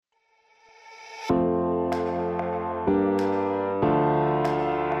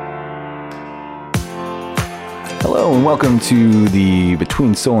Hello and welcome to the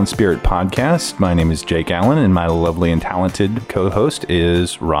Between Soul and Spirit podcast. My name is Jake Allen and my lovely and talented co-host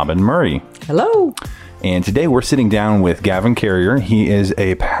is Robin Murray. Hello. And today we're sitting down with Gavin Carrier. He is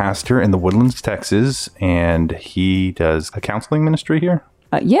a pastor in the Woodlands, Texas, and he does a counseling ministry here.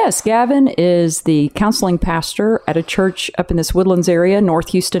 Yes, Gavin is the counseling pastor at a church up in this Woodlands area, North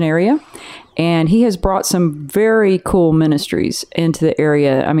Houston area. And he has brought some very cool ministries into the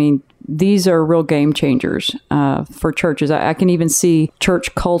area. I mean, these are real game changers for churches. I can even see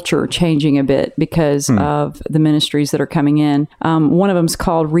church culture changing a bit because of the ministries that are coming in. One of them is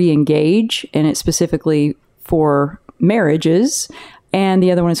called Re-Engage, and it's specifically for marriages. And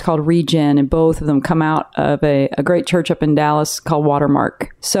the other one is called Regen, and both of them come out of a great church up in Dallas called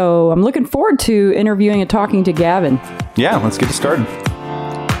Watermark. So I'm looking forward to interviewing and talking to Gavin. Yeah, let's get it started.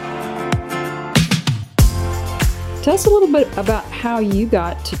 Tell us a little bit about how you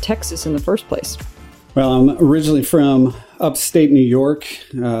got to Texas in the first place. Well, I'm originally from upstate New York,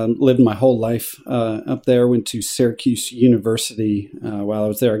 lived my whole life up there, went to Syracuse University while I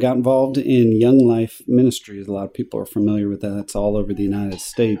was there. I got involved in Young Life Ministries. A lot of people are familiar with that. It's all over the United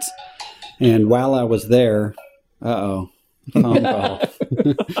States. And while I was there, phone call.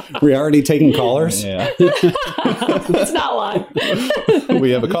 We already taking callers? Yeah. It's not live.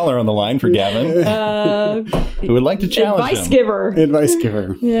 We have a caller on the line for Gavin who would like to challenge Advice him. giver. Advice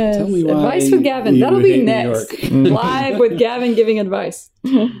giver. Yes. Tell me why Advice with Gavin. you That'll be hate New next. York. Live with Gavin giving advice.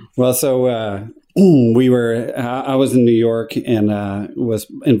 Well, so I was in New York and was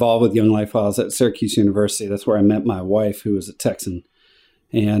involved with Young Life while I was at Syracuse University. That's where I met my wife, who was a Texan.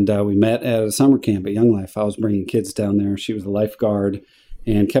 And we met at a summer camp at Young Life. I was bringing kids down there. She was a lifeguard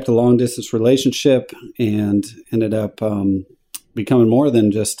and kept a long-distance relationship and ended up becoming more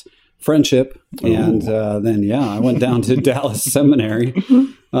than just friendship. And then, I went down to Dallas Seminary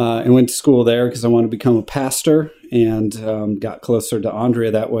and went to school there because I wanted to become a pastor and got closer to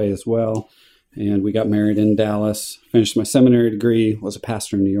Andrea that way as well. And we got married in Dallas, finished my seminary degree, was a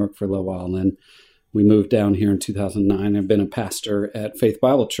pastor in New York for a little while, and then we moved down here in 2009. I've been a pastor at Faith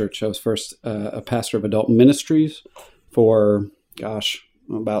Bible Church. I was first a pastor of adult ministries for,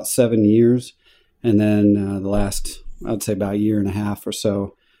 about 7 years. And then the last, I'd say about a year and a half or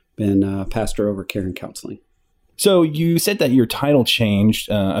so, been pastor over care and counseling. So you said that your title changed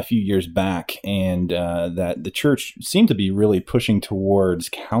a few years back and that the church seemed to be really pushing towards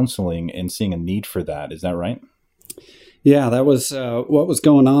counseling and seeing a need for that. Is that right? Yeah, that was what was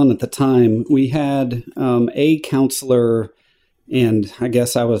going on at the time. We had a counselor, and I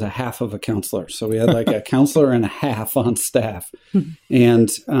guess I was a half of a counselor. So we had like a counselor and a half on staff.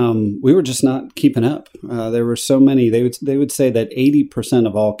 And we were just not keeping up. There were so many. They would say that 80%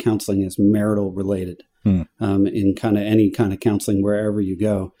 of all counseling is marital related in kind of any kind of counseling wherever you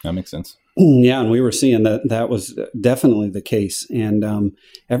go. That makes sense. Yeah, and we were seeing that was definitely the case. And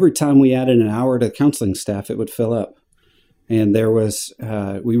every time we added an hour to counseling staff, it would fill up. And there was,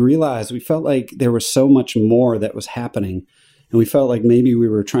 we felt like there was so much more that was happening. And we felt like maybe we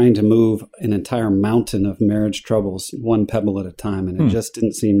were trying to move an entire mountain of marriage troubles, one pebble at a time. And it just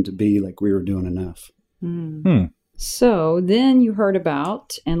didn't seem to be like we were doing enough. So then you heard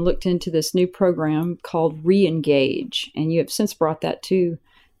about and looked into this new program called Re-Engage. And you have since brought that to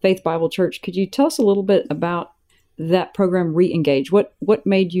Faith Bible Church. Could you tell us a little bit about that program, Re-Engage? What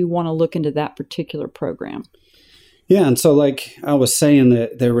made you want to look into that particular program? Yeah, and so like I was saying,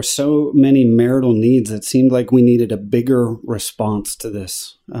 that there were so many marital needs, it seemed like we needed a bigger response to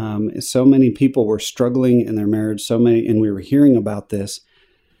this. So many people were struggling in their marriage, and we were hearing about this.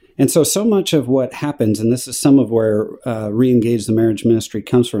 And so much of what happens, and this is some of where Re-Engage the Marriage Ministry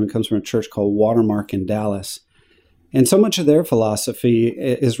comes from. It comes from a church called Watermark in Dallas. And so much of their philosophy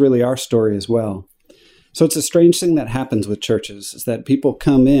is really our story as well. So it's a strange thing that happens with churches is that people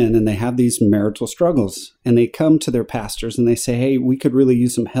come in and they have these marital struggles and they come to their pastors and they say, hey, we could really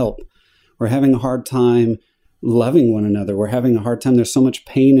use some help. We're having a hard time loving one another. We're having a hard time. There's so much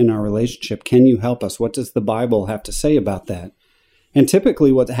pain in our relationship. Can you help us? What does the Bible have to say about that? And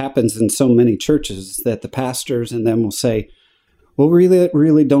typically what happens in so many churches is that the pastors and them will say, well, we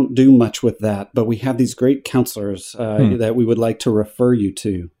really don't do much with that, but we have these great counselors that we would like to refer you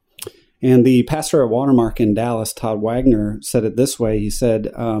to. And the pastor at Watermark in Dallas, Todd Wagner, said it this way. He said,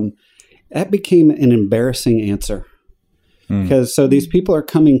 that became an embarrassing answer. Because so these people are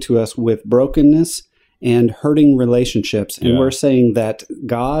coming to us with brokenness and hurting relationships. And we're saying that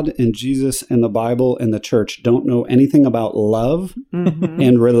God and Jesus and the Bible and the church don't know anything about love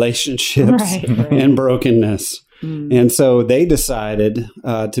and relationships and brokenness. And so they decided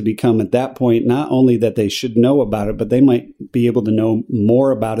to become at that point, not only that they should know about it, but they might be able to know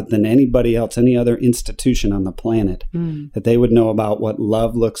more about it than anybody else, any other institution on the planet, that they would know about what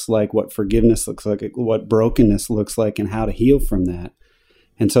love looks like, what forgiveness looks like, what brokenness looks like, and how to heal from that.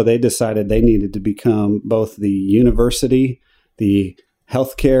 And so they decided they needed to become both the university, the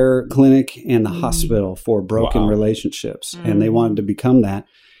healthcare clinic, and the hospital for broken relationships. And they wanted to become that.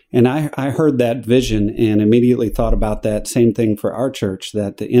 And I heard that vision and immediately thought about that same thing for our church,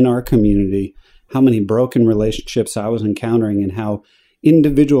 that in our community, how many broken relationships I was encountering and how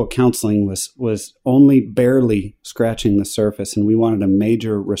individual counseling was only barely scratching the surface. And we wanted a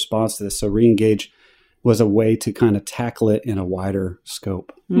major response to this. So Reengage was a way to kind of tackle it in a wider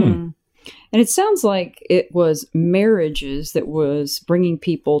scope. And it sounds like it was marriages that was bringing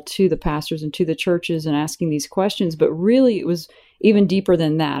people to the pastors and to the churches and asking these questions, but really it was even deeper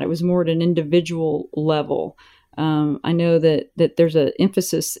than that. It was more at an individual level. I know that there's an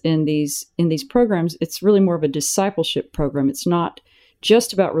emphasis in these programs. It's really more of a discipleship program. It's not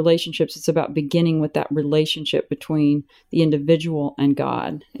just about relationships. It's about beginning with that relationship between the individual and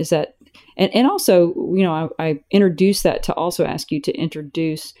God. Is that, and also, I introduced that to also ask you to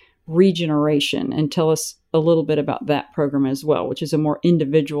introduce Regeneration and tell us a little bit about that program as well, which is a more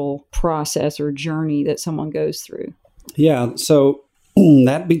individual process or journey that someone goes through. Yeah. So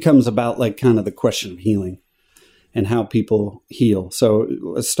that becomes about like kind of the question of healing and how people heal. So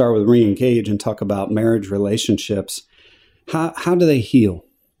let's start with Reengage and talk about marriage relationships. How do they heal?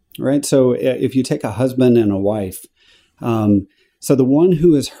 Right. So if you take a husband and a wife, so the one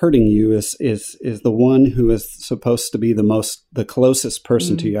who is hurting you is the one who is supposed to be the closest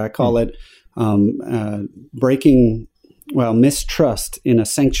person to you. I call it mistrust in a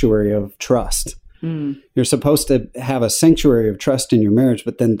sanctuary of trust. You're supposed to have a sanctuary of trust in your marriage,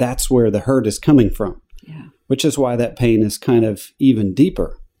 but then that's where the hurt is coming from, which is why that pain is kind of even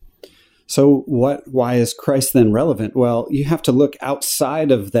deeper. So why is Christ then relevant? Well, you have to look outside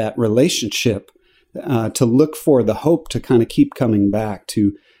of that relationship to look for the hope to kind of keep coming back,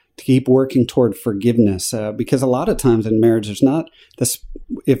 to keep working toward forgiveness. Because a lot of times in marriage, there's not this,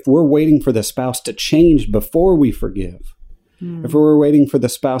 if we're waiting for the spouse to change before we forgive, if we're waiting for the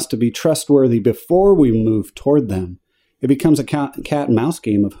spouse to be trustworthy before we move toward them, it becomes a cat and mouse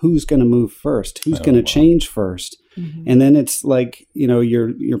game of who's going to move first, who's going to change first. And then it's like,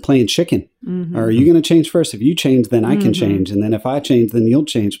 you're playing chicken. Are you going to change first? If you change, then I can change. And then if I change, then you'll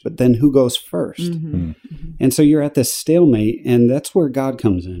change. But then who goes first? And so you're at this stalemate, and that's where God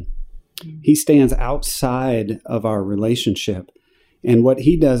comes in. He stands outside of our relationship. And what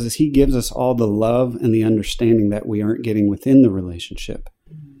he does is he gives us all the love and the understanding that we aren't getting within the relationship,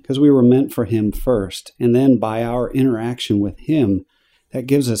 because we were meant for him first. And then by our interaction with him, that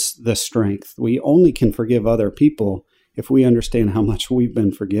gives us the strength. We only can forgive other people if we understand how much we've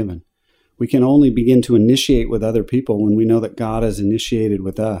been forgiven. We can only begin to initiate with other people when we know that God has initiated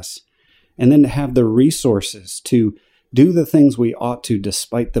with us. And then to have the resources to do the things we ought to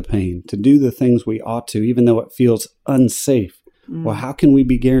despite the pain, to do the things we ought to, even though it feels unsafe. Well, how can we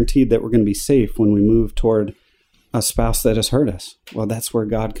be guaranteed that we're going to be safe when we move toward a spouse that has hurt us? Well, that's where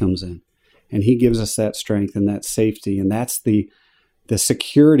God comes in. And he gives us that strength and that safety. And that's the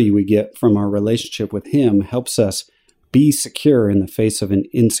security we get from our relationship with him, helps us be secure in the face of an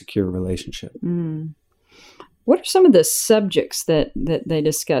insecure relationship. What are some of the subjects that they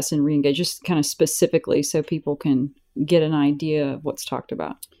discuss in Reengage, just kind of specifically so people can get an idea of what's talked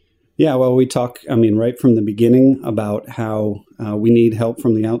about? Yeah, well, we talk, right from the beginning about how we need help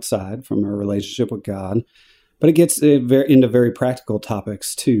from the outside, from our relationship with God. But it gets into very practical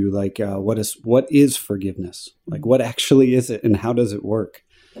topics too, like what is forgiveness? Like what actually is it and how does it work?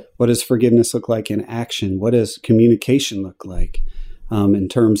 What does forgiveness look like in action? What does communication look like in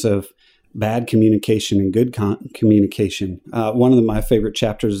terms of bad communication and good communication? One of my favorite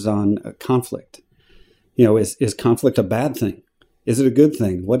chapters is on conflict. Is conflict a bad thing? Is it a good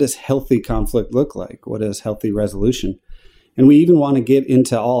thing? What does healthy conflict look like? What is healthy resolution? And we even want to get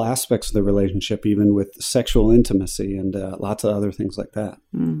into all aspects of the relationship, even with sexual intimacy and lots of other things like that.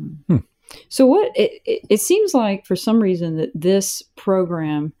 So it seems like for some reason that this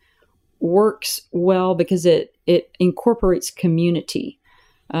program works well because it incorporates community.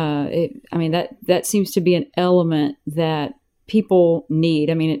 That seems to be an element that people need.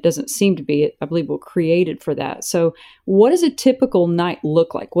 It doesn't seem to be. I believe we're created for that. So what does a typical night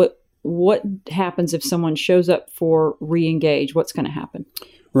look like? What happens if someone shows up for Reengage? What's going to happen?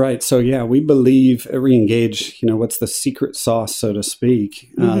 Right. So, we believe at Reengage, what's the secret sauce, so to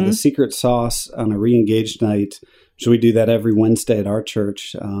speak? The secret sauce on a Reengage night, so we do that every Wednesday at our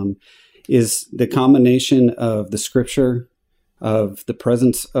church, is the combination of the scripture, of the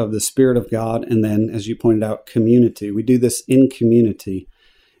presence of the Spirit of God, and then, as you pointed out, community. We do this in community.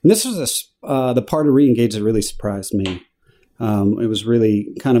 And this was the part of Reengage that really surprised me. It was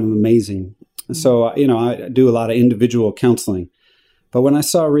really kind of amazing. So, I do a lot of individual counseling. But when I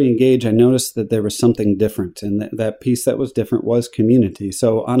saw Reengage, I noticed that there was something different. And that piece that was different was community.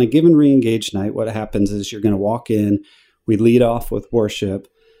 So on a given Reengage night, what happens is you're going to walk in, we lead off with worship,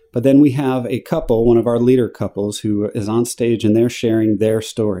 but then we have a couple, one of our leader couples, who is on stage and they're sharing their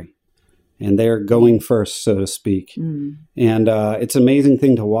story. And they're going first, so to speak. And it's an amazing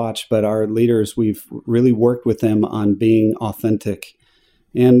thing to watch. But our leaders, we've really worked with them on being authentic.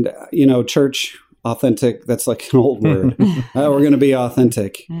 And, church, authentic, that's like an old word. We're going to be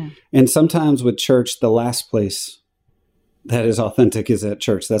authentic. And sometimes with church, the last place that is authentic is at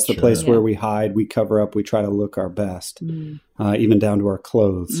church. That's the place where we hide, we cover up, we try to look our best, even down to our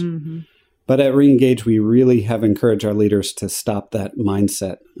clothes. But at Reengage, we really have encouraged our leaders to stop that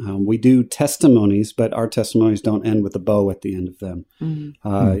mindset. We do testimonies, but our testimonies don't end with a bow at the end of them.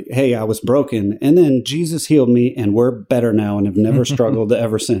 Hey, I was broken, and then Jesus healed me, and we're better now and have never struggled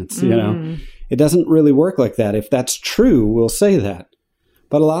ever since. It doesn't really work like that. If that's true, we'll say that.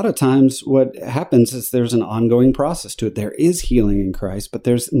 But a lot of times what happens is there's an ongoing process to it. There is healing in Christ, but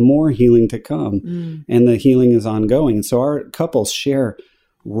there's more healing to come, and the healing is ongoing. And so our couples share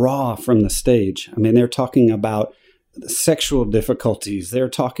raw from the stage. I mean, they're talking about sexual difficulties. They're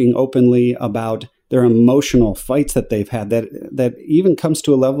talking openly about their emotional fights that they've had that even comes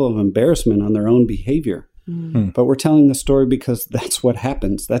to a level of embarrassment on their own behavior. But we're telling the story because that's what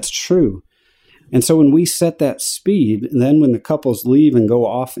happens. That's true. And so when we set that speed, then when the couples leave and go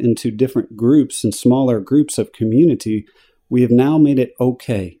off into different groups and smaller groups of community, we have now made it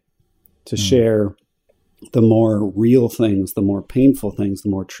okay to share the more real things, the more painful things, the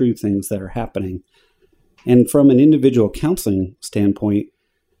more true things that are happening. And from an individual counseling standpoint,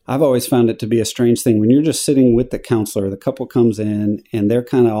 I've always found it to be a strange thing. When you're just sitting with the counselor, the couple comes in and they're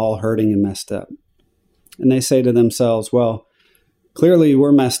kind of all hurting and messed up. And they say to themselves, well, clearly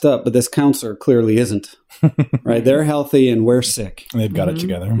we're messed up, but this counselor clearly isn't, right? They're healthy and we're sick. They've got it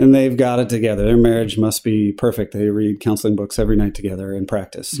together. And they've got it together. Their marriage must be perfect. They read counseling books every night together and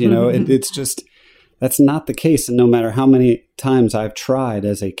practice. It's just, that's not the case. And no matter how many times I've tried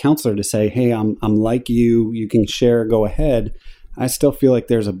as a counselor to say, hey, I'm like you, you can share, go ahead, I still feel like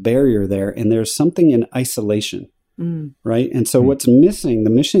there's a barrier there. And there's something in isolation, right? And so what's missing,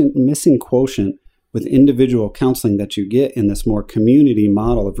 the missing quotient with individual counseling that you get in this more community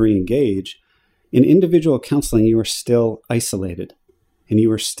model of Reengage, in individual counseling, you are still isolated and you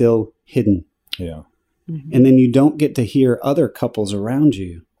are still hidden. Yeah. And then you don't get to hear other couples around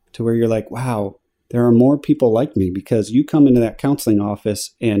you to where you're like, wow, there are more people like me, because you come into that counseling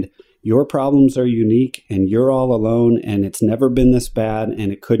office and your problems are unique and you're all alone and it's never been this bad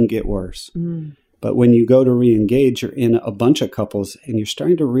and it couldn't get worse. But when you go to Reengage, you're in a bunch of couples and you're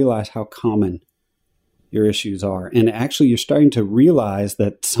starting to realize how common your issues are. And actually, you're starting to realize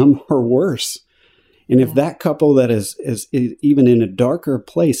that some are worse. And if that couple that is even in a darker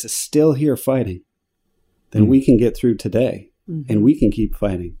place is still here fighting, then we can get through today and we can keep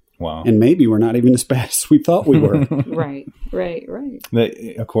fighting. Wow. And maybe we're not even as bad as we thought we were. Right.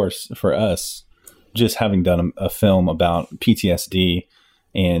 Of course, for us, just having done a film about PTSD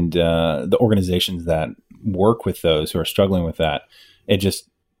and the organizations that work with those who are struggling with that, it just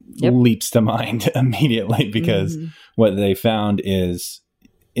leaps to mind immediately, because what they found is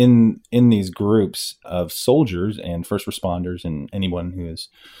in these groups of soldiers and first responders and anyone who is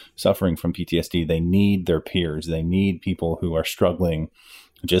suffering from PTSD, they need their peers. They need people who are struggling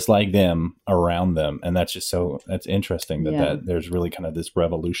just like them around them. And that's interesting that there's really kind of this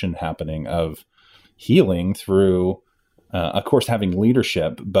revolution happening of healing through, of course, having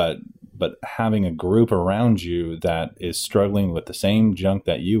leadership, but having a group around you that is struggling with the same junk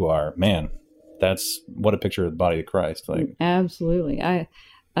that you are. Man, that's what a picture of the body of Christ. Like, absolutely. I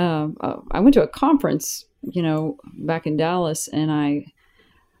went to a conference, back in Dallas, and I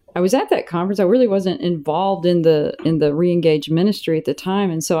was at that conference. I really wasn't involved in the Reengage ministry at the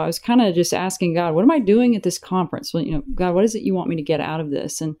time. And so I was kind of just asking God, what am I doing at this conference? Well, God, what is it you want me to get out of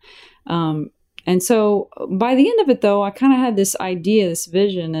this? And so by the end of it, though, I kind of had this idea, this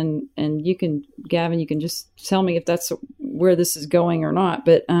vision, and Gavin, you can just tell me if that's where this is going or not.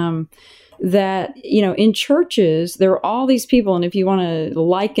 But that, in churches, there are all these people, and if you want to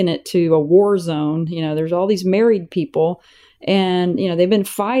liken it to a war zone, there's all these married people, and, they've been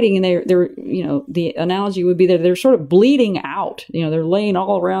fighting, and they're the analogy would be that they're sort of bleeding out. They're laying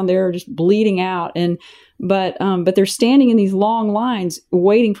all around there, just bleeding out, but they're standing in these long lines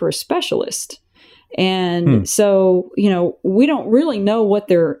waiting for a specialist. And so, we don't really know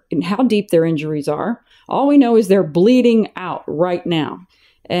how deep their injuries are. All we know is they're bleeding out right now.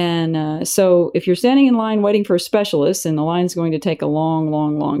 And so if you're standing in line waiting for a specialist and the line's going to take a long,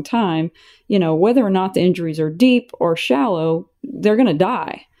 long, long time, whether or not the injuries are deep or shallow, they're going to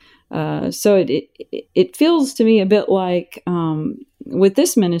die. So it feels to me a bit like with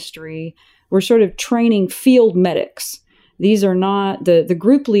this ministry, we're sort of training field medics. These are not, the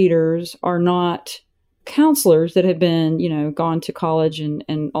group leaders are not counselors that have been, gone to college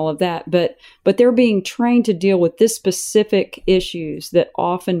and all of that, but they're being trained to deal with this specific issues that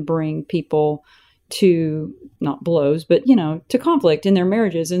often bring people to not blows, but, to conflict in their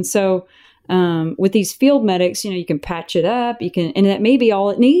marriages. And so with these field medics, you can patch it up, and that may be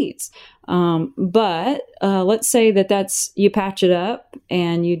all it needs. But let's say that's, you patch it up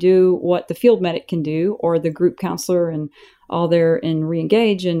and you do what the field medic can do, or the group counselor and all there and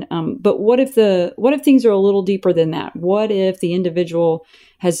re-engage. And, but what if things are a little deeper than that? What if the individual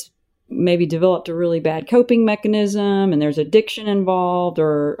has maybe developed a really bad coping mechanism and there's addiction involved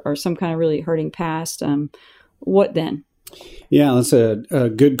or some kind of really hurting past? What then? Yeah, that's a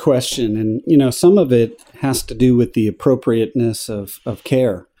good question. And, some of it has to do with the appropriateness of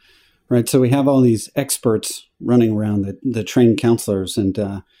care, right? So we have all these experts running around, the trained counselors,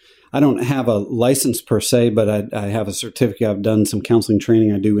 and I don't have a license per se, but I have a certificate. I've done some counseling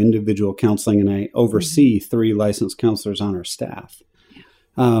training. I do individual counseling, and I oversee 3 licensed counselors on our staff.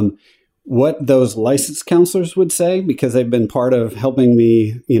 What those licensed counselors would say, because they've been part of helping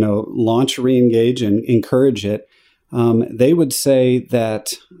me, launch Reengage and encourage it, they would say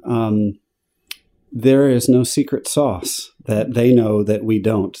that there is no secret sauce that they know that we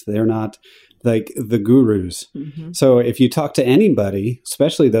don't. They're not like the gurus. Mm-hmm. So if you talk to anybody,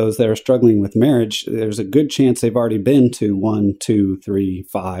 especially those that are struggling with marriage, there's a good chance they've already been to 1, 2, 3,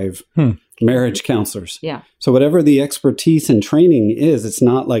 5 marriage counselors. Yeah. So whatever the expertise and training is, it's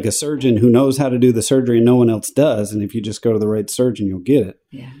not like a surgeon who knows how to do the surgery and no one else does. And if you just go to the right surgeon, you'll get it.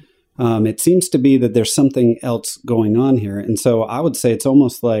 Yeah. It seems to be that there's something else going on here. And so I would say it's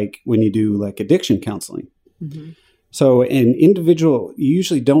almost like when you do like addiction counseling. Mm-hmm. So you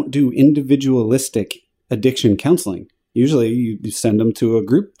usually don't do individualistic addiction counseling. Usually you send them to a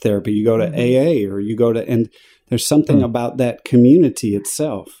group therapy, you go to AA, or you go to, and there's something about that community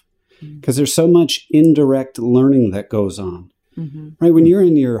itself, because there's so much indirect learning that goes on, right? When you're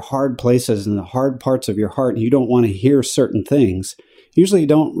in your hard places and the hard parts of your heart and you don't want to hear certain things, usually you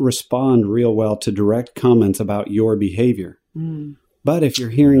don't respond real well to direct comments about your behavior. But if you're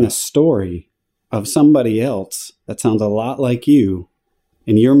hearing a story of somebody else that sounds a lot like you,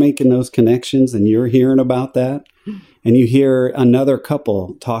 and you're making those connections and you're hearing about that, and you hear another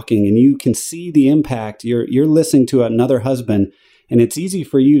couple talking and you can see the impact, you're listening to another husband, and it's easy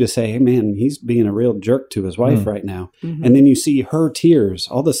for you to say, hey man, he's being a real jerk to his wife right now. And then you see her tears.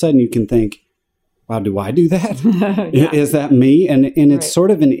 All of a sudden you can think, wow, do I do that? Yeah. Is that me? And it's sort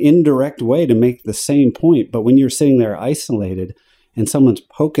of an indirect way to make the same point. But when you're sitting there isolated and someone's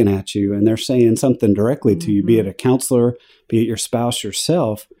poking at you and they're saying something directly to you, be it a counselor, be it your spouse,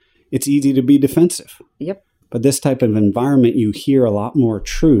 yourself, it's easy to be defensive. Yep. But this type of environment, you hear a lot more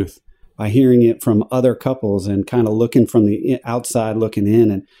truth by hearing it from other couples and kind of looking from the outside, looking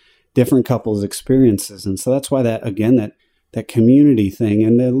in, and different couples' experiences. And so that's why that community thing,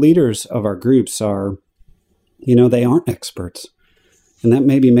 and the leaders of our groups are, they aren't experts. And that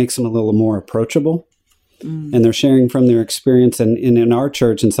maybe makes them a little more approachable. And they're sharing from their experience. And in our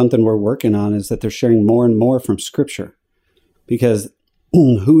church, and something we're working on, is that they're sharing more and more from Scripture. Because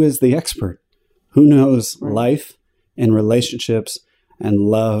who is the expert? Who knows life and relationships and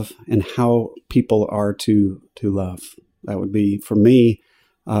love and how people are to love? That would be, for me,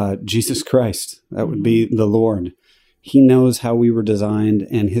 Jesus Christ. That would be the Lord. He knows how we were designed,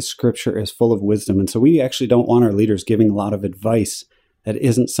 and his Scripture is full of wisdom. And so we actually don't want our leaders giving a lot of advice that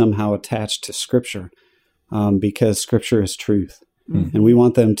isn't somehow attached to Scripture. Because Scripture is truth. And we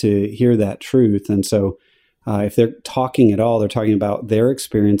want them to hear that truth. And so if they're talking at all, they're talking about their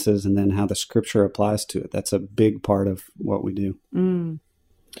experiences and then how the Scripture applies to it. That's a big part of what we do.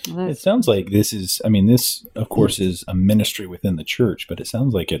 Well, it sounds like this, of course, is a ministry within the church, but it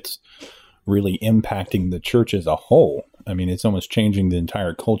sounds like it's really impacting the church as a whole. It's almost changing the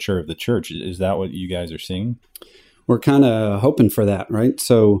entire culture of the church. Is that what you guys are seeing? We're kind of hoping for that, right?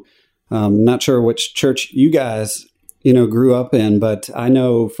 So not sure which church you guys, grew up in, but I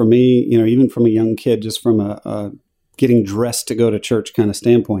know for me, even from a young kid, just from a getting dressed to go to church kind of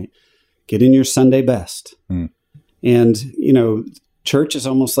standpoint, get in your Sunday best. And, church is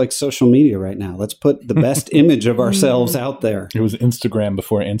almost like social media right now. Let's put the best image of ourselves out there. It was Instagram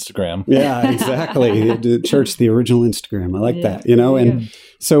before Instagram. Yeah, exactly. The church, the original Instagram. I like that, and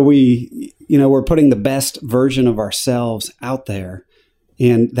so we're putting the best version of ourselves out there,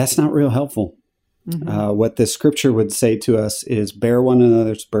 and that's not real helpful. What the scripture would say to us is bear one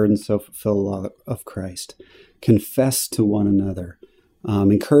another's burdens, so fulfill the law of Christ. Confess to one another.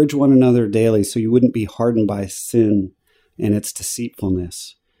 Encourage one another daily so you wouldn't be hardened by sin and its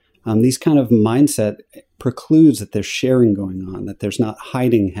deceitfulness. These kind of mindset precludes that there's sharing going on, that there's not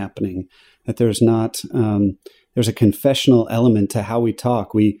hiding happening, that there's not there's a confessional element to how we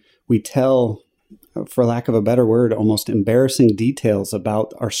talk. We tell, for lack of a better word, almost embarrassing details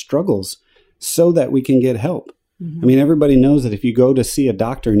about our struggles so that we can get help. I mean, everybody knows that if you go to see a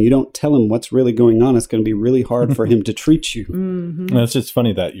doctor and you don't tell him what's really going on, it's going to be really hard for him to treat you. It's just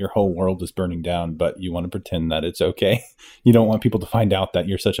funny that your whole world is burning down, but you want to pretend that it's okay. You don't want people to find out that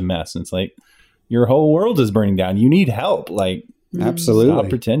you're such a mess. And it's like, your whole world is burning down. You need help. Like, absolutely. Stop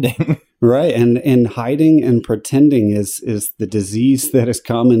pretending. Right. And hiding and pretending is the disease that is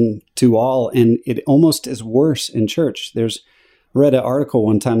common to all. And it almost is worse in church. I read an article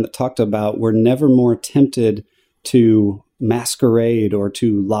one time that talked about we're never more tempted to masquerade or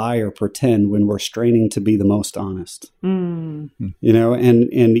to lie or pretend when we're straining to be the most honest. And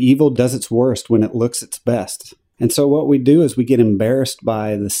evil does its worst when it looks its best. And so what we do is we get embarrassed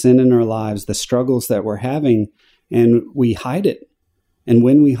by the sin in our lives, the struggles that we're having, and we hide it. And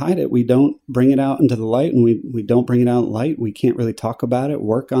when we hide it, we don't bring it out into the light, and we don't bring it out in light. We can't really talk about it,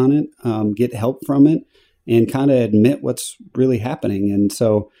 work on it, get help from it, and kind of admit what's really happening. And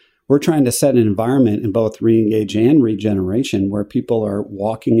so we're trying to set an environment in both Reengage and Regeneration where people are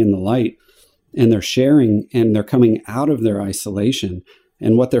walking in the light and they're sharing and they're coming out of their isolation.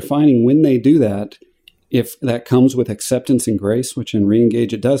 And what they're finding when they do that, if that comes with acceptance and grace, which in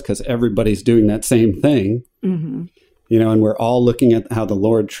Reengage it does because everybody's doing that same thing, and we're all looking at how the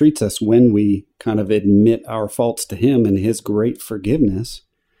Lord treats us when we kind of admit our faults to Him and His great forgiveness.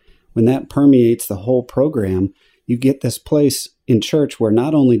 When that permeates the whole program, you get this place in church where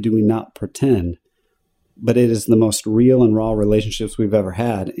not only do we not pretend, but it is the most real and raw relationships we've ever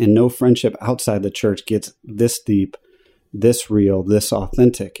had. And no friendship outside the church gets this deep, this real, this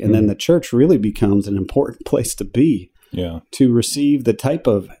authentic. And then the church really becomes an important place to be, to receive the type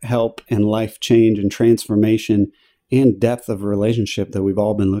of help and life change and transformation and depth of relationship that we've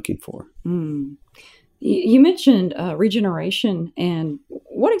all been looking for. You mentioned regeneration, and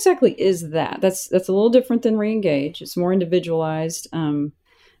what exactly is that? That's a little different than Reengage. It's more individualized. How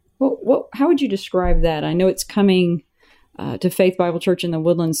would you describe that? I know it's coming to Faith Bible Church in the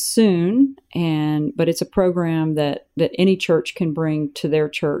Woodlands soon, but it's a program that any church can bring to their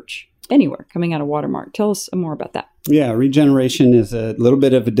church anywhere, coming out of Watermark. Tell us more about that. Yeah, Regeneration is a little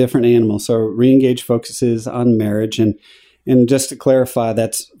bit of a different animal. So Reengage focuses on marriage, and just to clarify,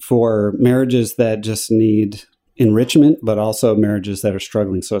 that's for marriages that just need enrichment, but also marriages that are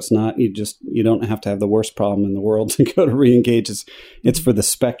struggling. So it's not, you don't have to have the worst problem in the world to go to Reengage. It's for the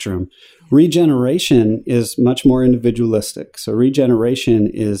spectrum. Regeneration is much more individualistic. So Regeneration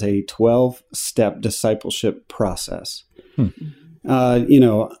is a 12-step discipleship process.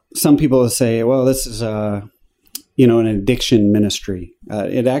 Some people say, well, this is an addiction ministry.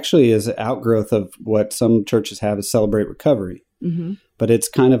 It actually is an outgrowth of what some churches have as Celebrate Recovery. But it's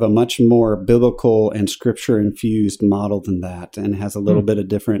kind of a much more biblical and scripture-infused model than that, and has a little bit of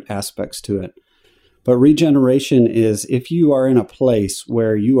different aspects to it. But Regeneration is if you are in a place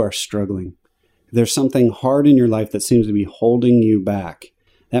where you are struggling, there's something hard in your life that seems to be holding you back.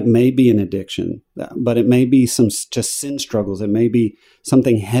 That may be an addiction, but it may be some just sin struggles. It may be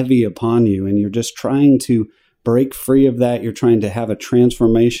something heavy upon you, and you're just trying to break free of that. You're trying to have a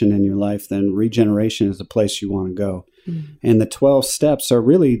transformation in your life. Then Regeneration is the place you want to go. And the 12 steps are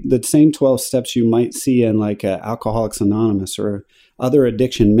really the same 12 steps you might see in like Alcoholics Anonymous or other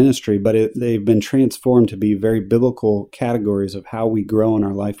addiction ministry, but they've been transformed to be very biblical categories of how we grow in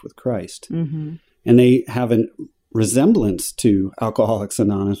our life with Christ. And they have a resemblance to Alcoholics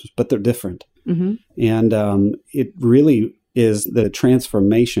Anonymous, but they're different. And it really is the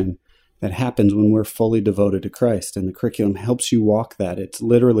transformation that happens when we're fully devoted to Christ. And the curriculum helps you walk that. It's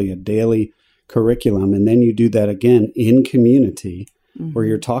literally a daily curriculum. And then you do that again in community where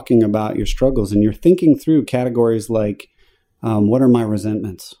you're talking about your struggles and you're thinking through categories like, what are my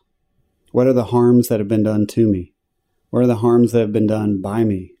resentments? What are the harms that have been done to me? What are the harms that have been done by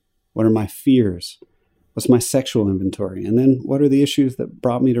me? What are my fears? What's my sexual inventory? And then what are the issues that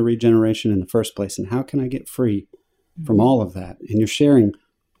brought me to Regeneration in the first place? And how can I get free from all of that? And you're sharing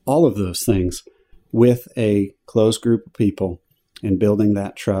all of those things with a closed group of people and building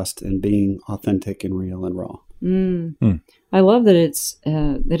that trust and being authentic and real and raw. I love that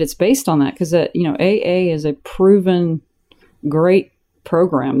it's based on that, because AA is a proven great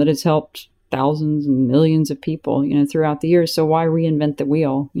program that has helped thousands and millions of people, throughout the years. So why reinvent the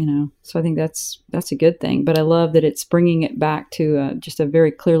wheel? So I think that's a good thing. But I love that it's bringing it back to just a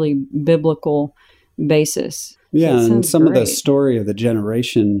very clearly biblical basis. Yeah, so and some great. of the story of the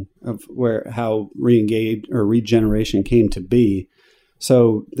generation of how Reengage or regeneration came to be.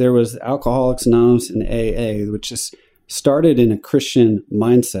 So there was Alcoholics Anonymous and AA, which just started in a Christian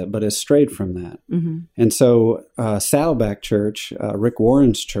mindset, but has strayed from that. Mm-hmm. And so Saddleback Church, Rick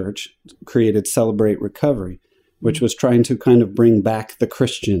Warren's church, created Celebrate Recovery, which was trying to kind of bring back the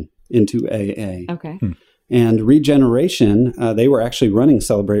Christian into AA. Okay. And Regeneration, they were actually running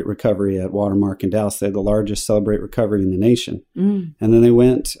Celebrate Recovery at Watermark in Dallas. They had the largest Celebrate Recovery in the nation. And then they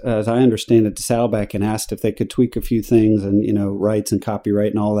went, as I understand it, to Saddleback and asked if they could tweak a few things and, rights and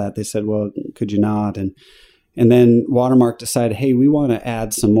copyright and all that. They said, well, could you not? And then Watermark decided, hey, we want to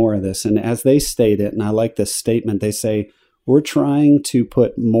add some more of this. And as they state it, and I like this statement, they say, we're trying to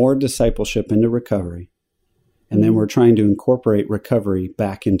put more discipleship into recovery. And then we're trying to incorporate recovery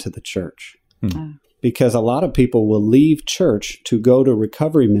back into the church. Because a lot of people will leave church to go to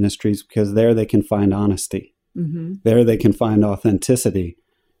recovery ministries because there they can find honesty. There they can find authenticity.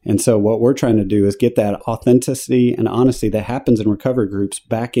 And so what we're trying to do is get that authenticity and honesty that happens in recovery groups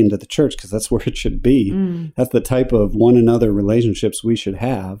back into the church, because that's where it should be. That's the type of one another relationships we should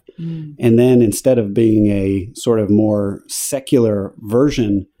have. And then instead of being a sort of more secular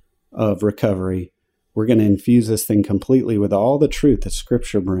version of recovery, we're going to infuse this thing completely with all the truth that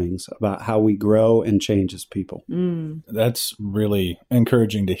Scripture brings about how we grow and change as people. That's really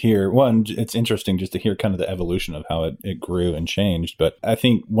encouraging to hear. One, it's interesting just to hear kind of the evolution of how it grew and changed. But I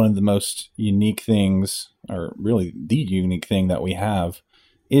think one of the most unique things, or really the unique thing that we have,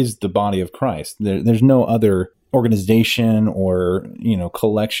 is the body of Christ. There's no other organization or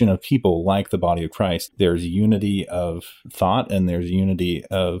collection of people like the body of Christ. There's unity of thought and there's unity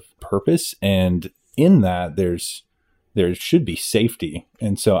of purpose, and in that there should be safety.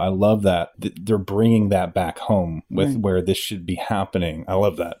 And so I love that they're bringing that back home with where this should be happening. I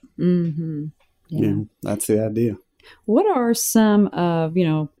love that. Yeah, that's the idea. What are some of,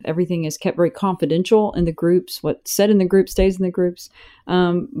 everything is kept very confidential in the groups. What's said in the group stays in the groups.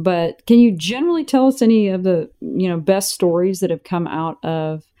 But can you generally tell us any of the, best stories that have come out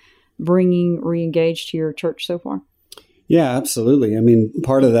of bringing Reengage to your church so far? Yeah, absolutely. I mean,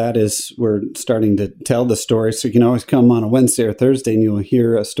 part of that is we're starting to tell the story. So you can always come on a Wednesday or Thursday and you'll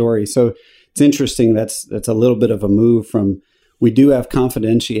hear a story. So it's interesting. That's a little bit of a move from, we do have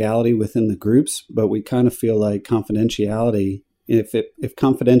confidentiality within the groups, but we kind of feel like confidentiality, if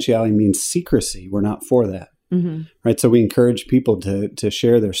confidentiality means secrecy, we're not for that. Right? So we encourage people to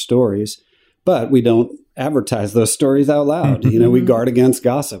share their stories, but we don't advertise those stories out loud. We guard against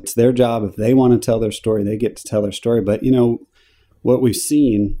gossip. It's their job. If they want to tell their story, they get to tell their story. But, what we've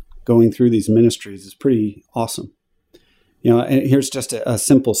seen going through these ministries is pretty awesome. And here's just a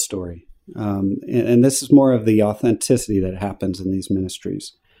simple story. And this is more of the authenticity that happens in these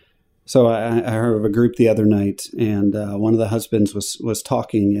ministries. So I heard of a group the other night, and one of the husbands was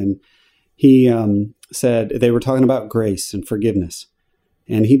talking, and he said they were talking about grace and forgiveness.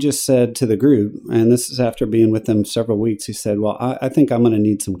 And he just said to the group, and this is after being with them several weeks, he said, well, I think I'm going to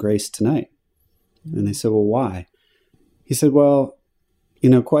need some grace tonight. And they said, well, why? He said, well,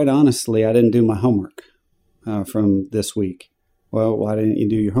 quite honestly, I didn't do my homework from this week. Well, why didn't you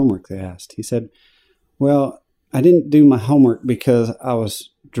do your homework? They asked. He said, well, I didn't do my homework because I was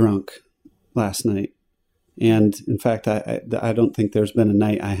drunk last night. And in fact, I don't think there's been a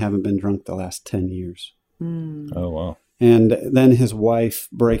night I haven't been drunk the last 10 years. Oh, wow. And then his wife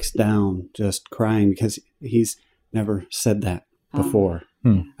breaks down just crying because he's never said that before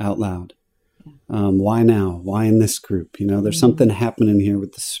out loud. Why now? Why in this group? There's something happening here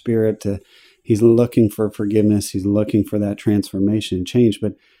with the Spirit. He's looking for forgiveness. He's looking for that transformation and change.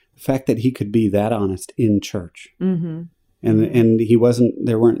 But the fact that he could be that honest in church, and he wasn't.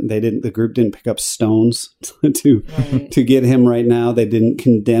 The group didn't pick up stones to get him right now. They didn't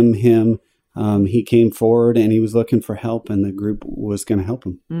condemn him. He came forward and he was looking for help, and the group was going to help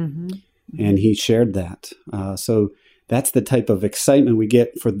him. And he shared that. So that's the type of excitement we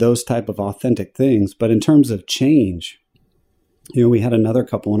get for those type of authentic things. But in terms of change, we had another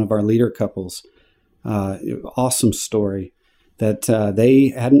couple, one of our leader couples, awesome story that they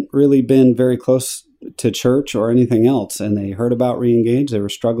hadn't really been very close to church or anything else. And they heard about Reengage. They were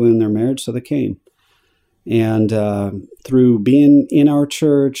struggling in their marriage, so they came. And through being in our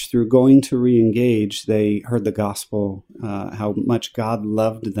church, through going to Reengage, they heard the gospel, how much God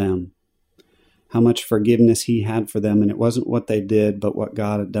loved them, how much forgiveness he had for them. And it wasn't what they did, but what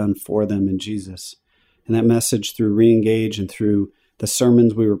God had done for them in Jesus. And that message through Reengage and through the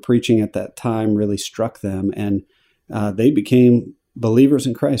sermons we were preaching at that time really struck them. And they became believers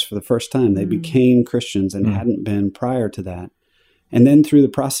in Christ for the first time. They became Christians and hadn't been prior to that. And then through the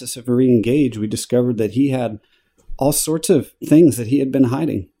process of Reengage, we discovered that he had all sorts of things that he had been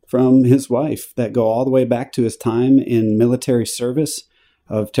hiding from his wife that go all the way back to his time in military service,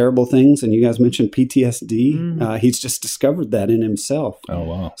 of terrible things. And you guys mentioned PTSD. He's just discovered that in himself. Oh,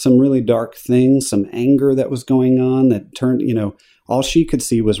 wow. Some really dark things, some anger that was going on that turned, all she could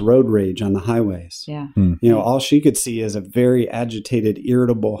see was road rage on the highways. Yeah. All she could see is a very agitated,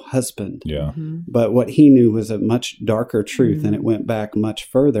 irritable husband. Yeah. But what he knew was a much darker truth, and it went back much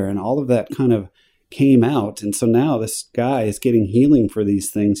further. And all of that kind of came out. And so now this guy is getting healing for these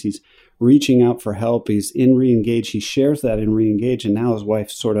things. He's reaching out for help. He's in Reengage. He shares that in Reengage. And now his wife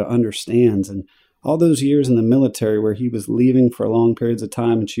sort of understands. And all those years in the military where he was leaving for long periods of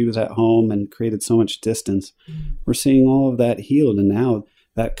time and she was at home and created so much distance, we're seeing all of that healed. And now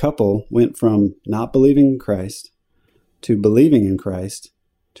that couple went from not believing in Christ to believing in Christ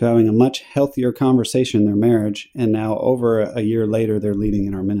to having a much healthier conversation in their marriage. And now over a year later, they're leading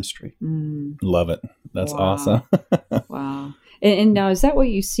in our ministry. Love it. That's awesome. Wow. And now, is that what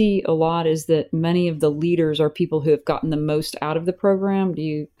you see a lot, is that many of the leaders are people who have gotten the most out of the program?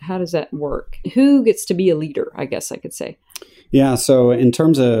 How does that work? Who gets to be a leader, I guess I could say? Yeah, so in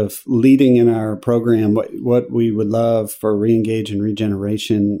terms of leading in our program, what we would love for Reengage and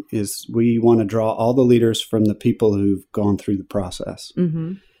Regeneration is we want to draw all the leaders from the people who've gone through the process.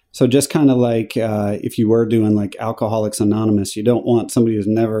 So just kind of like if you were doing like Alcoholics Anonymous, you don't want somebody who's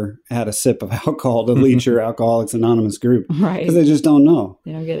never had a sip of alcohol to lead your Alcoholics Anonymous group. Right. Because they just don't know.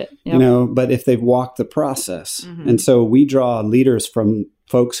 They don't get it. Yep. But if they've walked the process. And so we draw leaders from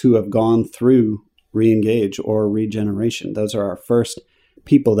folks who have gone through Reengage or Regeneration. Those are our first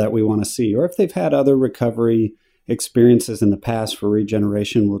people that we want to see. Or if they've had other recovery experiences in the past for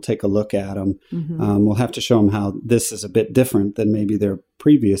Regeneration, we'll take a look at them. We'll have to show them how this is a bit different than maybe their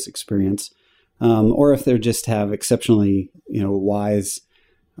previous experience. Or if they just have exceptionally, wise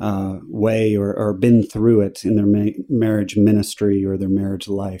way or been through it in their marriage ministry or their marriage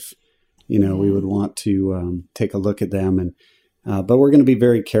life, we would want to take a look at them. And but we're going to be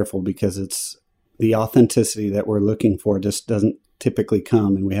very careful because it's the authenticity that we're looking for just doesn't typically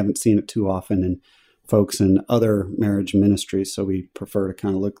come, and we haven't seen it too often in folks in other marriage ministries. So we prefer to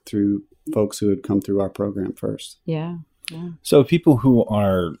kind of look through folks who had come through our program first. Yeah. So people who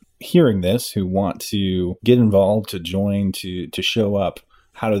are hearing this, who want to get involved, to join, to show up,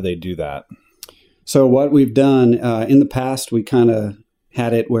 how do they do that? So what we've done in the past, we kind of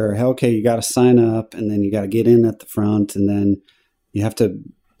had it where, okay, you got to sign up and then you got to get in at the front and then you have to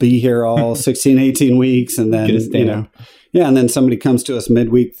be here all 16, 18 weeks. And then, and then somebody comes to us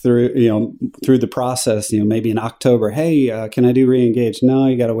midweek through the process, maybe in October, hey, can I do Reengage? No,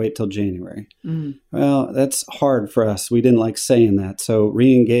 you got to wait till January. Well, that's hard for us. We didn't like saying that. So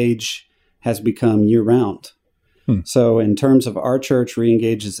Reengage has become year round. So in terms of our church,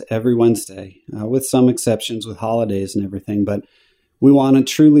 Reengage is every Wednesday, with some exceptions with holidays and everything. But we want to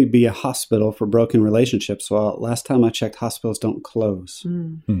truly be a hospital for broken relationships. Well, last time I checked, hospitals don't close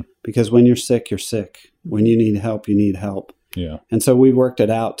because when you're sick, you're sick. When you need help, you need help. Yeah. And so we worked it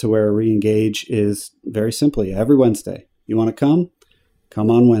out to where Reengage is very simply every Wednesday. You want to come?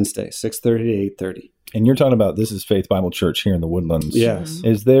 Come on Wednesday, 6:30 to 8:30. And you're talking about, this is Faith Bible Church here in the Woodlands. Yes.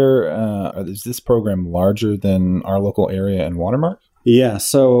 Is this program larger than our local area in Watermark? Yeah,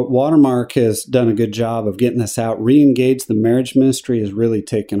 so Watermark has done a good job of getting this out. Reengage, the marriage ministry, has really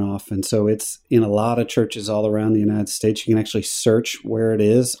taken off. And so it's in a lot of churches all around the United States. You can actually search where it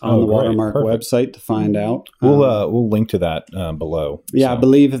is on the Watermark website to find out. We'll link to that below. Yeah, so. I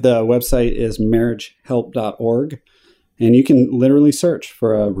believe the website is marriagehelp.org. And you can literally search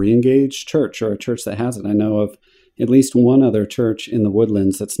for a Reengage church or a church that has it. I know of at least one other church in the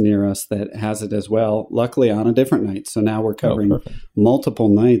Woodlands that's near us that has it as well, luckily on a different night. So now we're covering multiple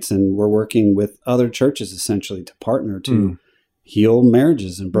nights, and we're working with other churches essentially to partner to heal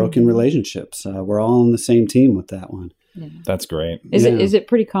marriages and broken relationships. We're all on the same team with that one. Yeah. That's great. Is it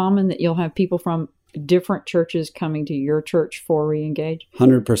pretty common that you'll have people from different churches coming to your church for Reengage?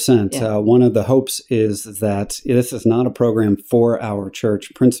 100%. Yeah. One of the hopes is that this is not a program for our church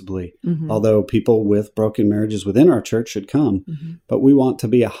principally, although people with broken marriages within our church should come. But we want to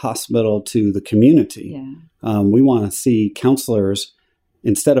be a hospital to the community. Yeah. We want to see counselors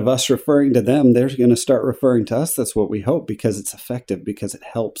instead of us referring to them, they're going to start referring to us. That's what we hope, because it's effective, because it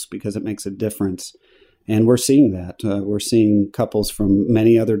helps, because it makes a difference. And we're seeing that. We're seeing couples from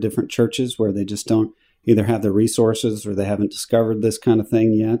many other different churches where they just don't either have the resources or they haven't discovered this kind of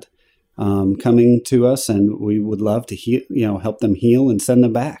thing yet, coming to us, and we would love to help them heal and send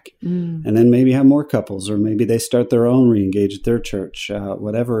them back. And then maybe have more couples, or maybe they start their own re-engage at their church,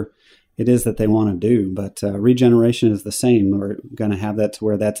 whatever it is that they want to do. But regeneration is the same. We're going to have that to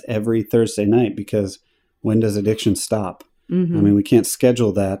where that's every Thursday night, because when does addiction stop? I mean, we can't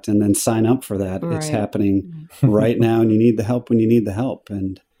schedule that and then sign up for that. Right. It's happening right now, and you need the help when you need the help.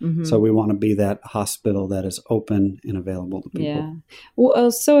 And so we want to be that hospital that is open and available to people. Yeah.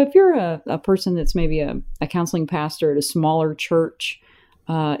 Well, so if you're a person that's maybe a counseling pastor at a smaller church,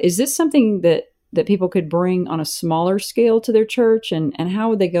 is this something that people could bring on a smaller scale to their church? And how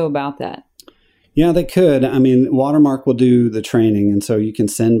would they go about that? Yeah, they could. I mean, Watermark will do the training, and so you can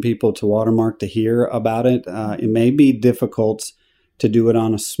send people to Watermark to hear about it. It may be difficult to do it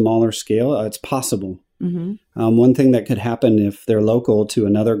on a smaller scale. It's possible. One thing that could happen if they're local to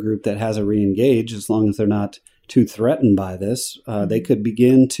another group that has a re-engage, as long as they're not too threatened by this, they could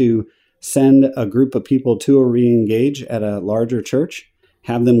begin to send a group of people to a re-engage at a larger church,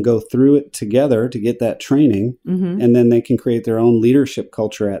 have them go through it together to get that training, and then they can create their own leadership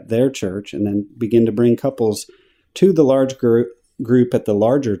culture at their church, and then begin to bring couples to the large group at the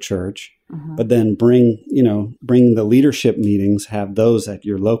larger church, but then bring the leadership meetings, have those at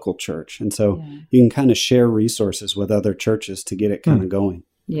your local church. And so you can kind of share resources with other churches to get it kind of going.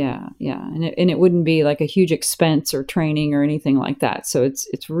 Yeah. And it wouldn't be like a huge expense or training or anything like that. So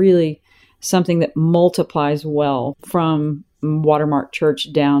it's really something that multiplies well from Watermark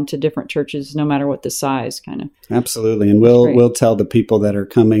Church down to different churches, no matter what the size, kind of. Absolutely. And we'll tell the people that are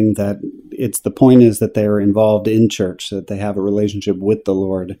coming that the point is that they're involved in church, that they have a relationship with the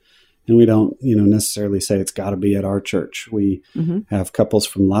Lord. And we don't, necessarily say it's got to be at our church. We have couples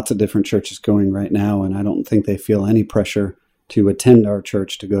from lots of different churches going right now, and I don't think they feel any pressure to attend our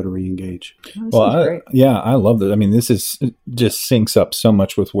church to go to re-engage. Well, I love that. I mean, this just syncs up so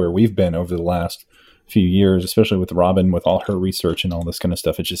much with where we've been over the last few years, especially with Robin, with all her research and all this kind of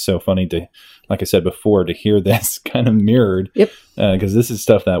stuff. It's just so funny to, like I said before, to hear this kind of mirrored. Yep. Because this is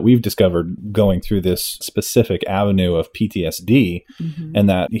stuff that we've discovered going through this specific avenue of PTSD, and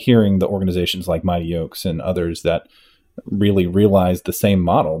that hearing the organizations like Mighty Oaks and others that really realize the same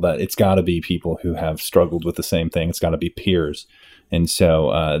model, that it's got to be people who have struggled with the same thing. It's got to be peers. And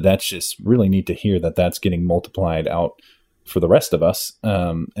so that's just really neat to hear that that's getting multiplied out for the rest of us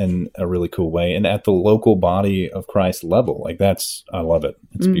in a really cool way. And at the local body of Christ level, I love it.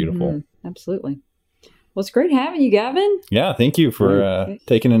 It's beautiful. Absolutely. Well, it's great having you, Gavin. Yeah. Thank you for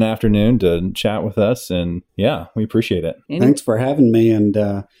taking an afternoon to chat with us. And yeah, we appreciate it. Thanks for having me. And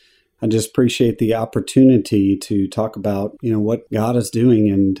I just appreciate the opportunity to talk about, what God is doing.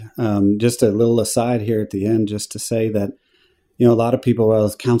 And just a little aside here at the end, just to say that, a lot of people,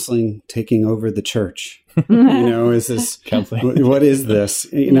 is counseling taking over the church? Is this counseling? What is this?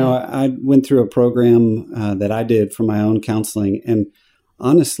 I went through a program that I did for my own counseling, and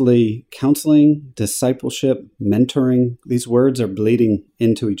honestly, counseling, discipleship, mentoring, these words are bleeding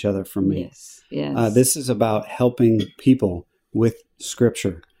into each other for me. Yes. This is about helping people with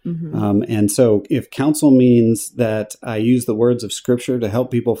Scripture. And so if counsel means that I use the words of Scripture to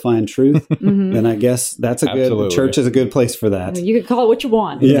help people find truth, then I guess that's church is a good place for that. You can call it what you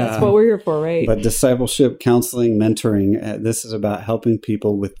want. Yeah. That's what we're here for, right? But discipleship, counseling, mentoring, this is about helping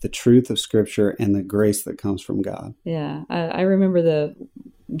people with the truth of Scripture and the grace that comes from God. Yeah. I remember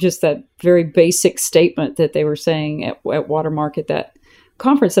just that very basic statement that they were saying at Watermark at that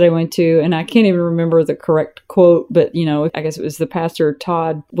conference that I went to, and I can't even remember the correct quote, but I guess it was the pastor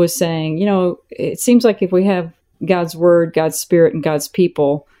Todd was saying, it seems like if we have God's word, God's spirit, and God's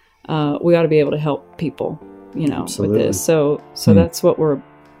people, we ought to be able to help people, Absolutely. with this. So that's what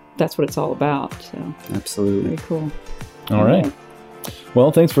it's all about. So absolutely. Very cool. All right.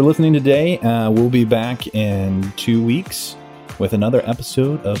 Well, thanks for listening today. We'll be back in 2 weeks with another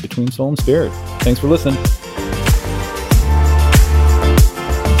episode of Between Soul and Spirit. Thanks for listening.